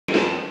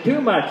Too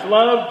much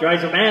love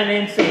drives a man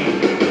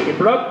insane. You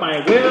broke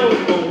my will,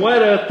 oh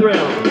what a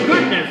thrill.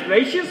 Goodness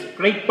gracious,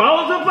 great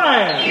balls of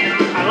fire.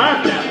 I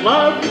laughed at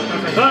love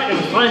because I thought it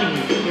was funny.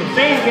 You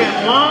say you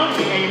get along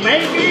and you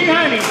make me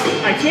honey.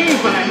 I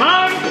changed my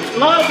mind,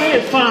 love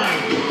is fine.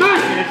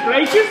 Goodness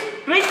gracious,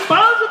 great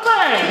balls of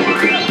fire.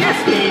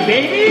 Kiss me,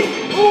 baby.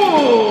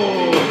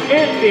 Ooh,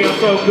 it feels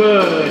so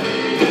good.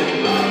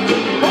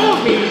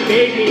 Hold me,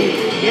 baby,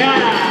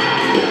 yeah.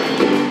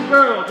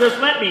 Girl, just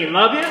let me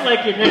love you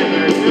like you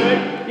never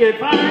could. You're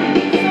fine,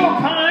 so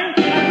kind.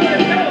 I'm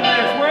gonna tell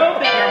this world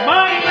that you're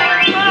mine,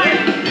 mine.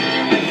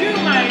 I chew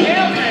my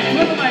nails and I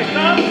twiddle my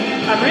thumbs.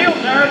 I'm real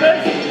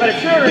nervous, but it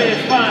sure is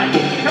fun.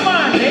 Come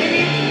on,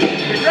 baby,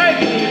 you're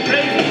driving me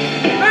crazy.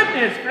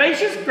 Goodness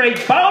gracious,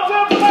 great balls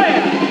of fire.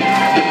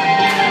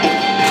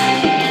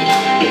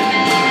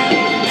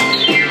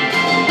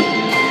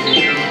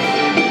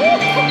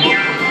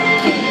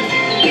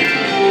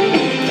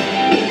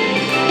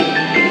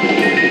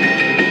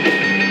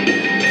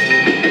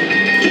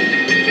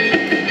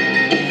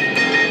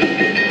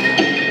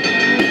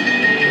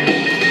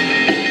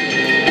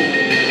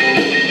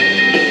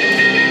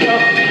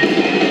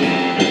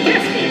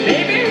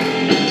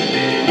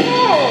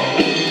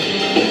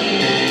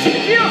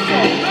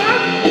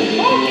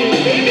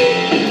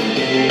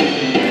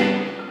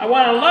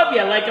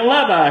 Like a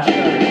lover, sure.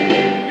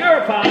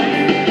 You're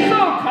fine, so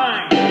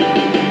kind.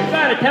 You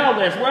gotta tell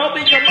this world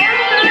that you're mine.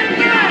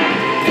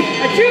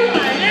 I chew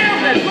my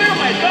nails and twiddle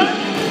my thumbs.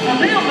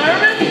 I'm real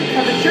nervous,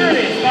 because it sure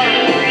is fun.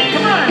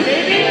 Come on,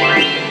 baby.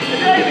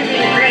 You're driving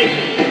me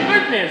crazy.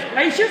 Goodness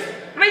gracious,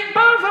 great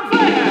balls of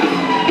fire.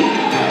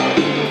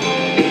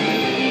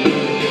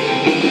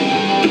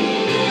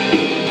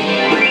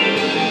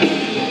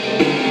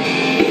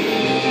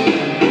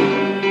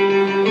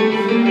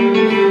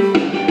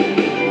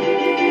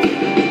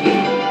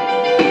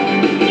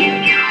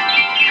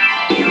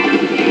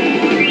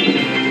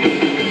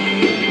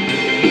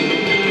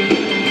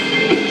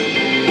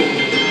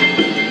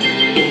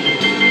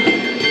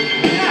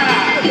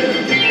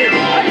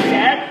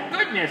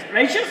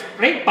 Gracious,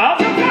 great balls